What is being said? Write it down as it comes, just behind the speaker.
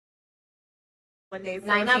one day.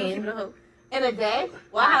 19. In a day?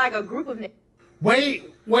 Well, I had like a group of niggas. Wait.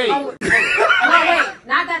 No, wait.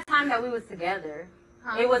 Not that time that we was together.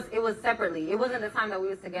 Huh? It was separately. It wasn't the time that we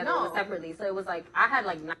was together. No. It was separately. So it was like, I had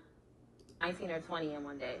like 19 or 20 in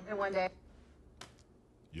one day.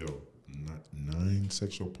 Yo, 9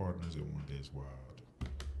 sexual partners in one day is wild.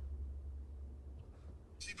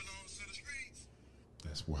 She belongs to the streets.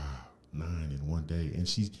 That's wild. 9 in one day. And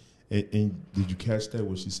she's, and did you catch that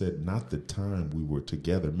when she said, not the time we were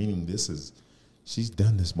together? Meaning she's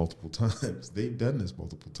done this multiple times. They've done this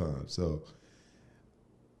multiple times. So,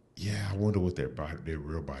 yeah, I wonder what their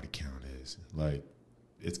real body count is. Like,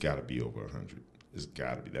 it's got to be over 100. It's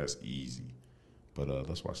got to be. That's easy. But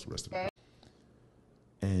let's watch the rest of it.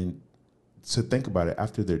 And so think about it.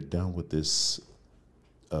 After they're done with this,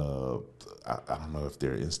 I don't know if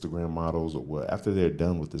they're Instagram models or what. After they're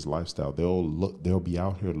done with this lifestyle, they'll be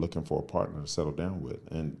out here looking for a partner to settle down with,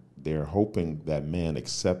 and they're hoping that man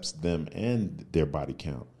accepts them and their body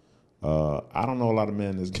count. I don't know a lot of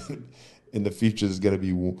men in the future is gonna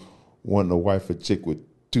be wanting a wife or chick with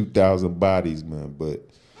 2,000 bodies, man. But,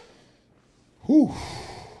 whew,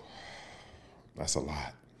 that's a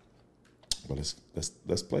lot. But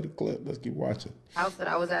let's play the clip. Let's keep watching. House that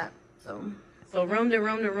I was at. So room to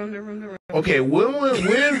room. Okay, when did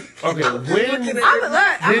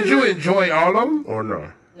you enjoy all of them or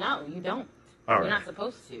no? No, you don't. All You're right. not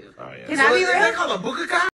supposed to. Oh, yeah. Can I be real? They call a booker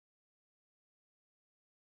guy?